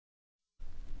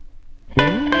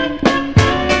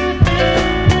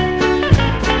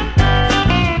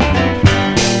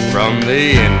From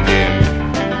the Indian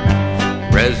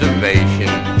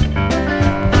reservation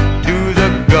to the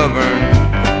governmental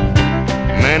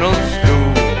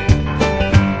school,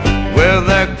 where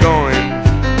they're going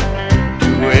to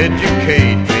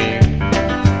educate me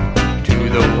to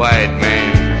the white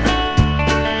man's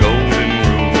golden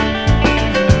rule.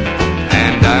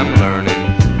 And I'm learning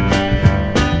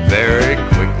very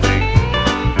quickly,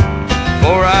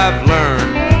 for I've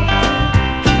learned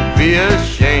to be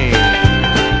ashamed.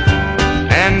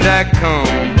 And I come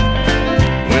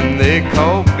when they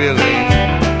call Billy,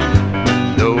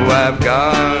 though I've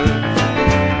got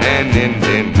an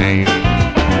Indian name.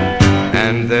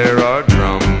 And there are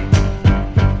drums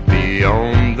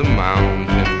beyond the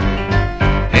mountain,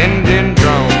 Indian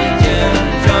drums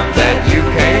that you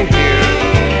can't hear.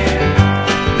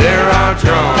 There are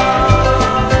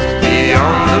drums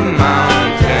beyond the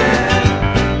mountain,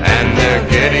 and they're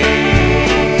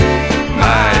getting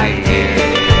mighty near.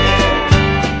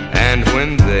 And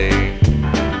when they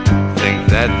think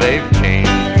that they've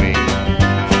changed me,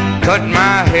 cut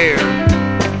my hair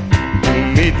to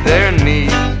meet their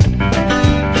needs,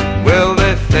 well,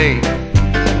 they think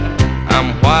I'm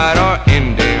white or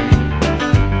Indian,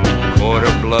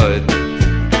 quarter blood,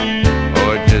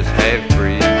 or just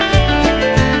half-breed.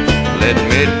 Let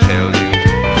me tell you,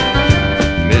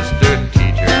 Mr.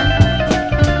 Teacher,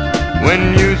 when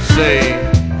you say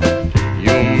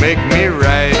you'll make me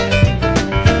right,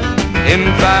 in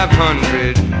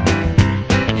 500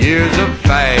 years of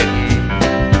fighting,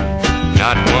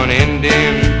 not one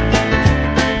Indian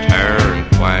turned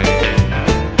white.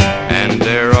 And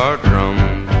there are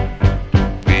drums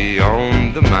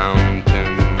beyond the mountain,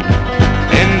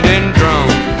 Indian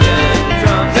drums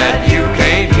that you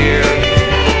can't hear.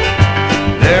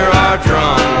 There are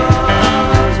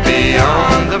drums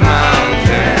beyond the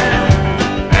mountain,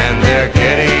 and they're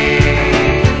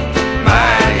getting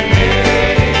mighty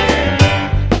near.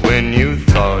 When you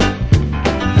thought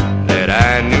that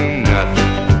I knew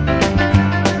nothing,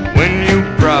 when you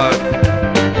brought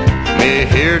me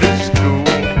here to school,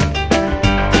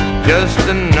 just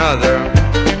another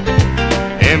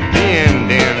empty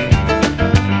Indian,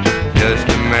 just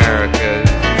America's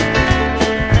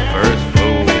first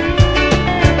fool.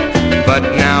 But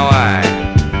now I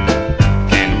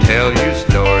can tell you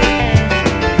stories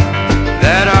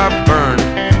that are burnt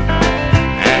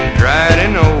and dried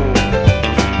and old,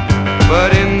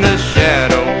 but in the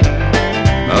shadow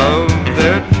of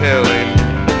their telling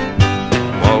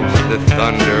walks the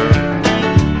thunder,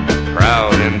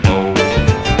 proud and bold.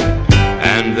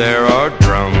 And there are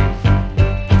drums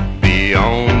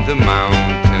beyond the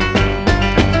mountain,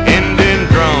 Indian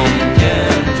drums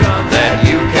that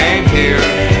you can't hear.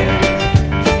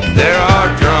 There